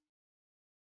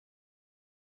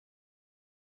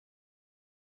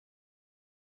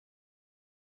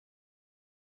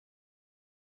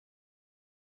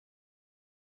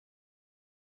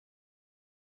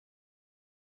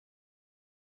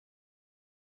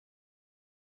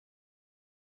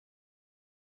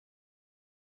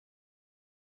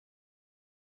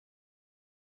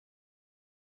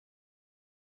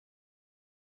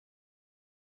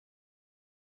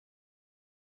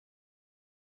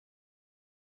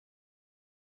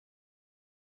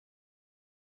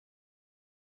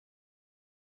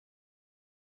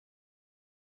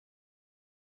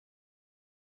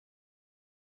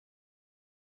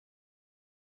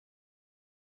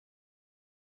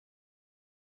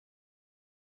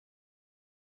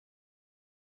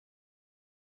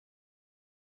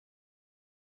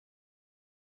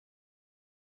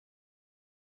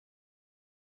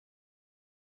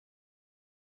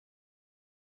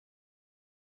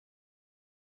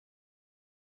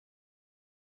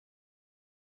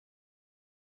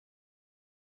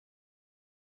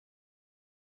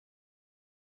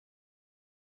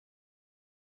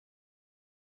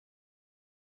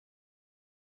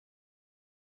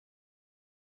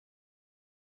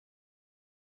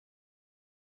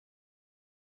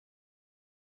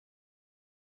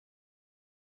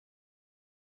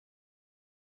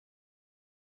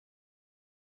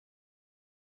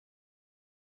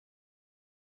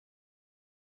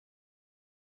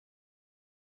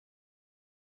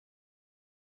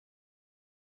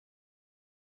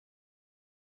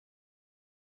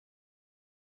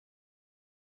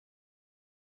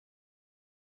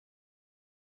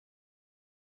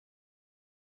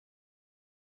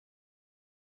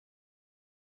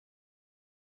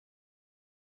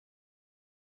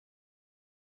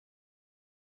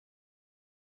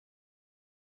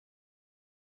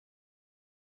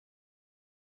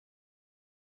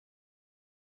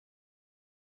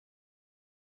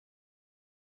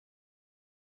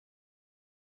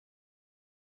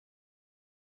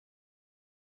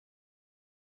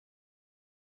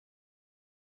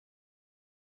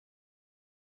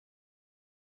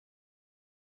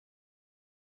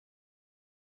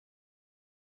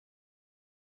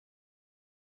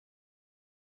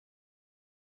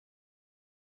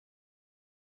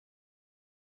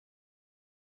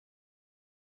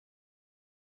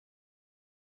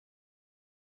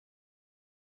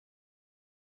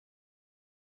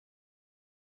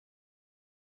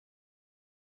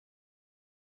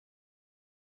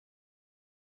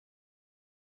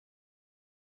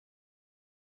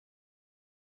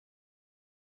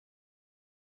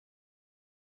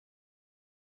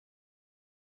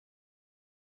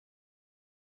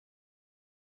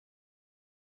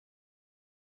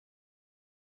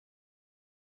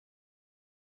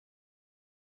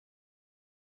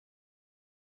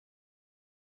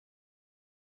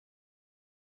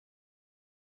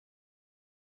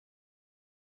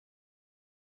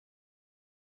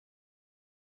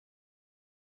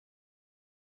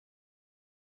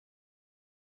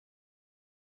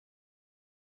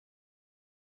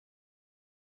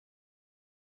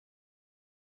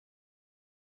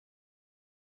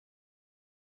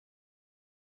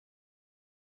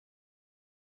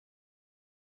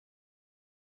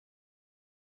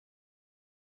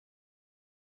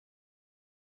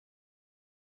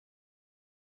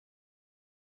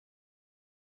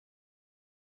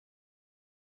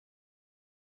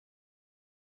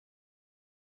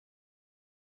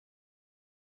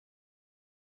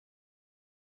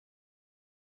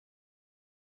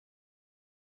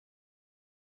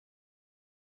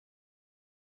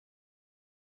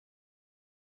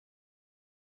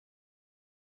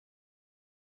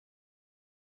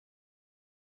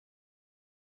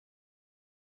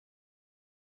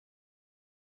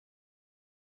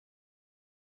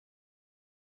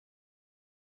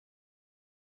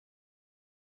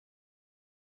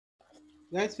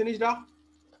 Guys, finished?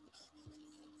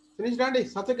 Finished, Andy?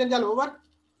 Satyakanjal over.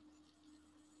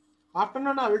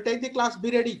 Afternoon, I will take the class.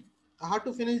 Be ready. I have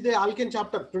to finish the alkane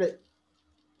chapter today.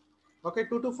 Okay,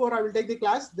 2 to 4, I will take the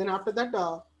class. Then after that,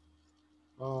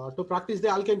 to practice the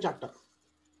alkane chapter.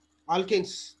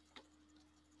 Alkanes.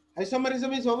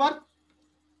 Isomerism is over.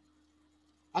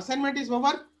 Assignment is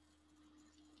over.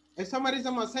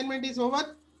 Isomerism assignment is over.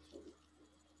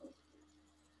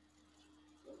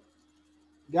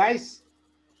 Guys,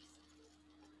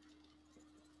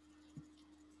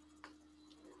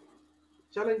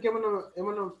 చాలా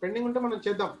ఏమన్నా pending ఉంటే మనం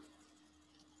చేద్దాం.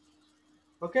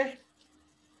 Okay,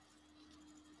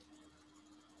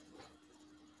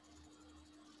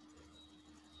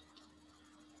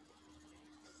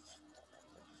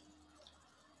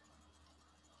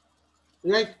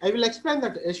 right, I will explain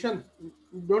that, Ashwan,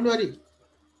 don't worry.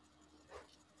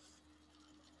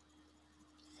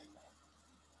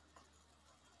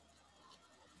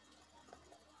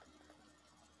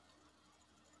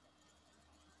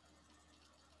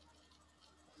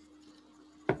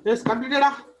 Yes, completed.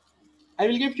 I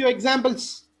will give you examples.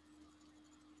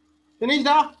 Finished?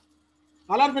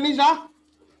 All are finished?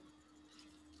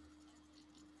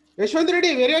 Yashwant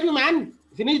Reddy, where are you, man?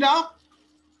 Finished?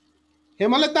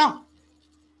 Hemalata,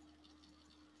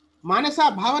 Manasa,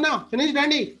 Bhavana, finished,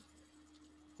 Andy?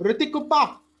 Ritik Kuppa,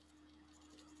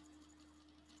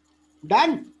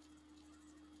 done.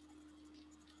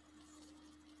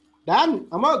 Done.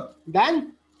 Amog, done.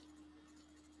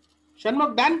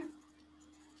 Shanmuk, done.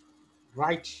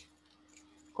 Right.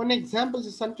 కొన్ని examples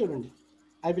ఇస్తాను చూడండి.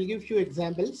 I will give few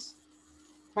examples.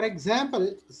 For example,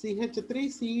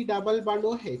 CH3C double bond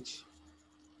OH,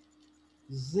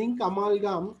 zinc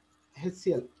amalgam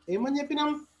HCl. ఏమని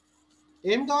చెప్పినాం?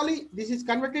 ఏం కావాలి? This is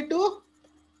converted to,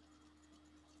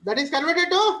 that is converted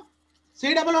to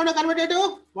C double bond converted to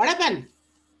what happened?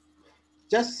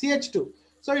 Just CH2.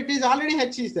 So it is already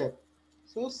H is there.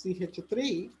 So CH3,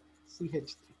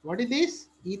 CH3. What is this?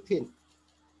 Ethane.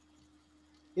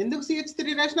 ఎందుకు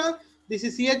CH3 రాసిన? This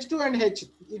is CH2 and H.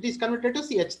 It is converted to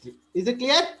CH3. Is it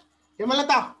clear?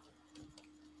 Hemalata.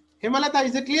 Hemalata,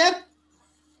 is it clear?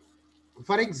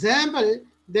 For example,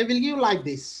 they will give like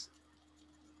this.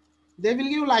 They will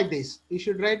give like this. You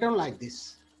should write down like this.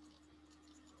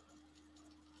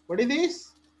 What is this?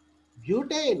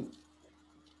 Butane.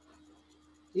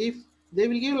 If they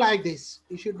will give like this,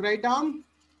 you should write down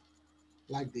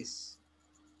like this.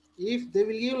 If they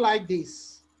will give like this,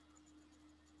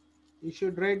 you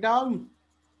should write down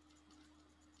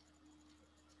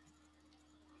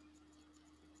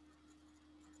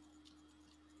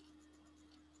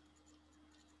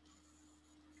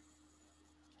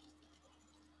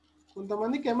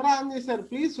కొంతమంది camera on చేశారు.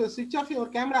 Please switch off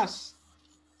your cameras.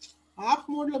 Of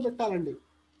మోడ్లో పెట్టాలండి.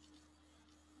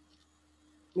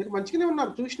 మీరు మంచిగానే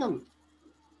ఉన్నారు, చూసినాను.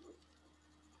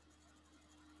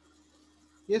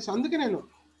 Yes, అందుకే నేను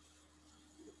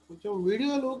కొంచెం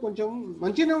వీడియోలు కొంచెం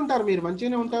మంచిగానే ఉంటారు, మీరు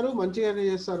మంచిగానే ఉంటారు, మంచిగానే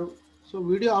చేస్తారు. సో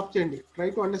వీడియో ఆఫ్ చేయండి. Try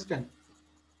to understand.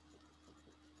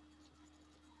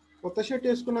 కొత్త షర్ట్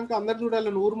వేసుకున్నాక అందరు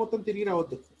చూడాలని ఊరు మొత్తం తిరిగి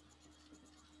రావద్దు.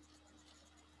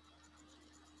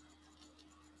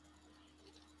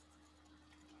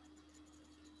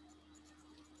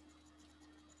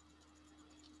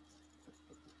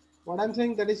 What I'm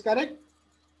saying, that is correct?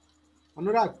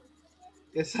 Anurag,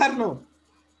 yes or no?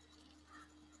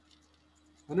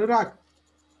 Anurag,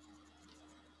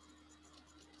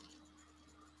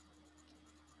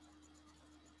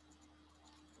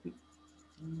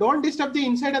 don't disturb the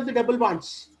inside of the double bonds.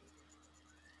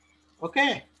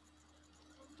 Okay,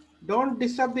 don't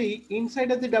disturb the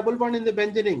inside of the double bond in the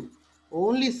benzene.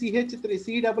 Only CH3,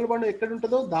 C double bond ఎక్కడ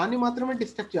ఉంటుందో దాన్ని మాత్రమే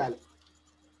disturb చేయాలి.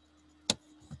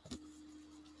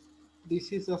 This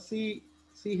is a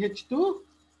CH2,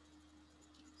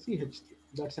 CH3.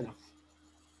 That's enough.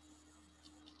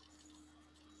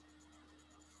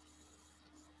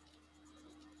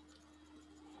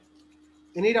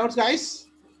 Any doubts, guys?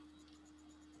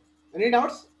 Any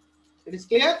doubts? It is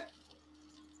clear?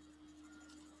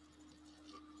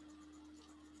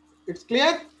 It's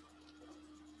clear?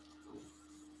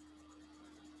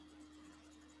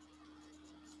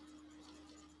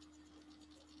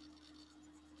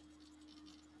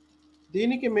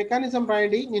 దీనికి mechanism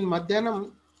రాయండి. నేను మధ్యాహ్నం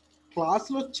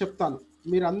క్లాస్లో చెప్తాను,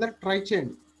 మీరు అందరు ట్రై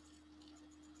చేయండి.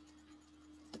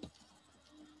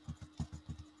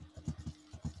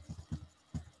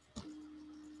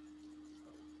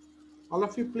 All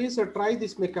of you please try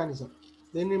this mechanism.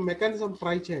 దీన్ని మెకానిజం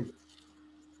ట్రై చేయండి.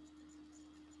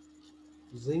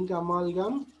 జింక్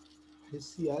అమాల్గమ్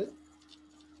HCl,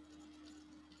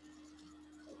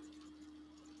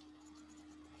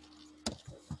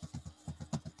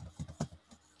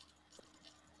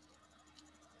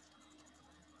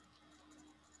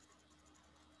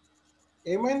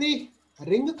 ఏమైంది?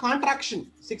 Ring contraction,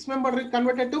 6-member ring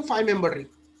converted to 5-member ring.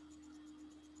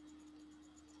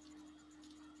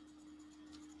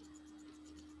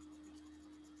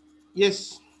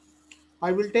 Yes,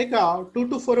 I will take a 2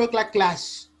 to 4 o'clock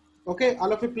class. Okay,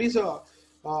 all of you please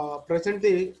present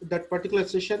that particular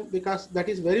session, because that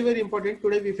is very very important.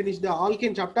 Today we finish the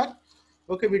alkane chapter.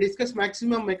 Okay, we discuss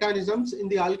maximum mechanisms in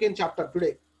the alkane chapter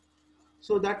today.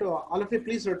 So that all of you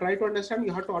please try to understand.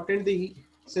 You have to attend the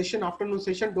session, afternoon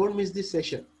session. Don't miss this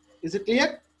session. Is it clear?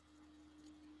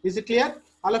 Is it clear?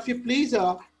 All of you please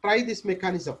try this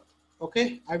mechanism. Okay,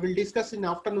 I will discuss in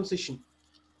afternoon session.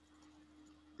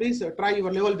 Please try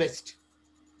your level best.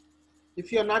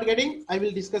 If you are not getting, I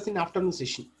will discuss in afternoon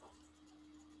session.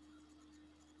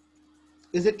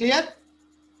 Is it clear?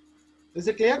 Is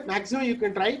it clear? Maximum you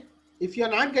can try. If you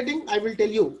are not getting, I will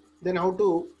tell you then how to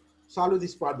solve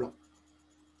this problem.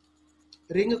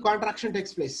 Ring contraction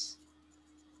takes place.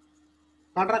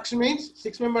 Contraction means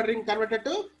 6-member ring converted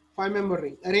to 5-member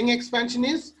ring. A ring expansion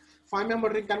is 5-member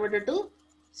ring converted to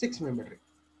 6-member ring.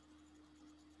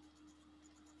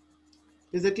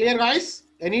 Is it clear, guys?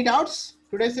 Any doubts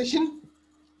today's session?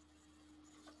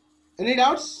 Any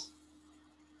doubts?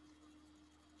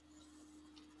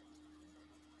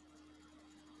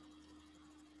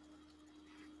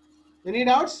 Any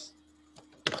doubts?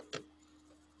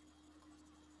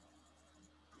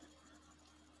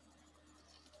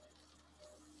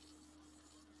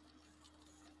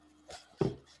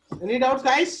 Any doubts,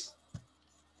 guys?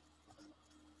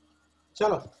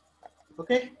 Chalo.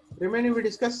 Okay, remaining we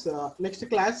discuss next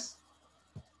class.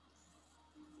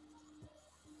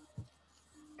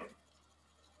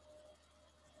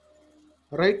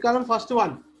 Right column first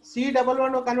one,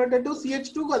 C11 converted to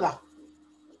CH2 kada.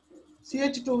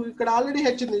 CH2 ikkada already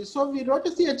H undi, so we wrote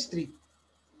CH3.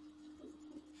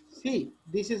 See,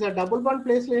 this is a double bond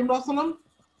place lo em rastunnam,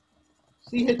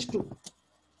 CH2.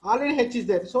 Already H is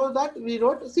there, so that we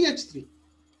wrote CH3.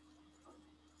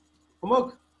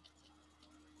 Homework.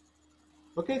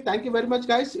 Okay, thank you very much,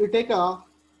 guys. You take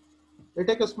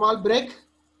a small break.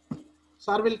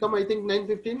 Sir will come, I think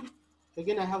 9:15.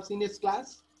 Again, I have seniors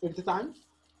class at the time.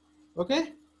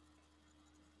 Okay.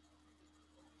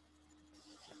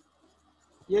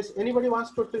 Yes, anybody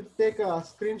wants to take a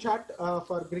screenshot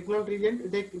for Grignard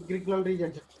reagent? Take Grignard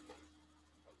reagent.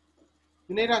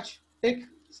 Vinay take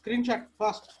screenshot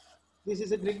fast. This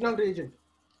is a Grignard reagent.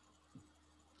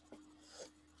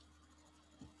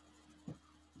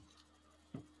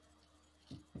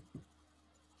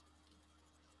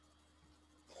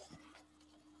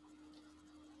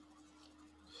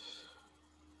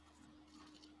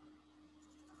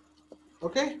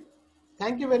 Okay,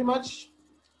 thank you very much.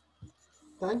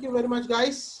 Thank you very much,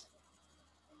 guys.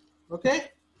 Okay,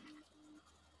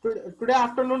 today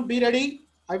afternoon be ready.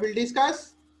 I will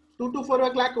discuss 2 to 4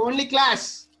 o'clock only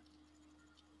class.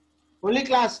 Only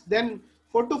class. Then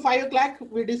 4 to 5 o'clock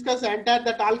we discuss entire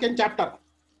that alkane chapter.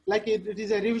 Like it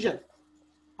is a revision.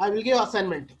 I will give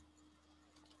assignment.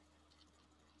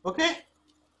 Okay.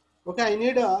 Okay, I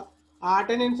need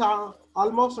attendance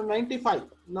almost 95.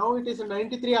 Now it is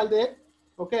 93 all there.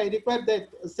 Okay, I require that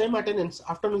same attendance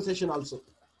afternoon session also.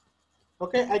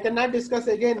 Okay, I cannot discuss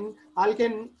again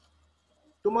alkane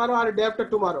tomorrow or day after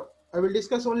tomorrow. I will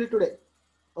discuss only today.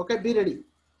 Okay, be ready.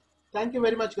 Thank you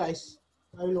very much, guys.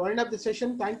 I will wind up the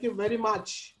session. Thank you very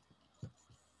much.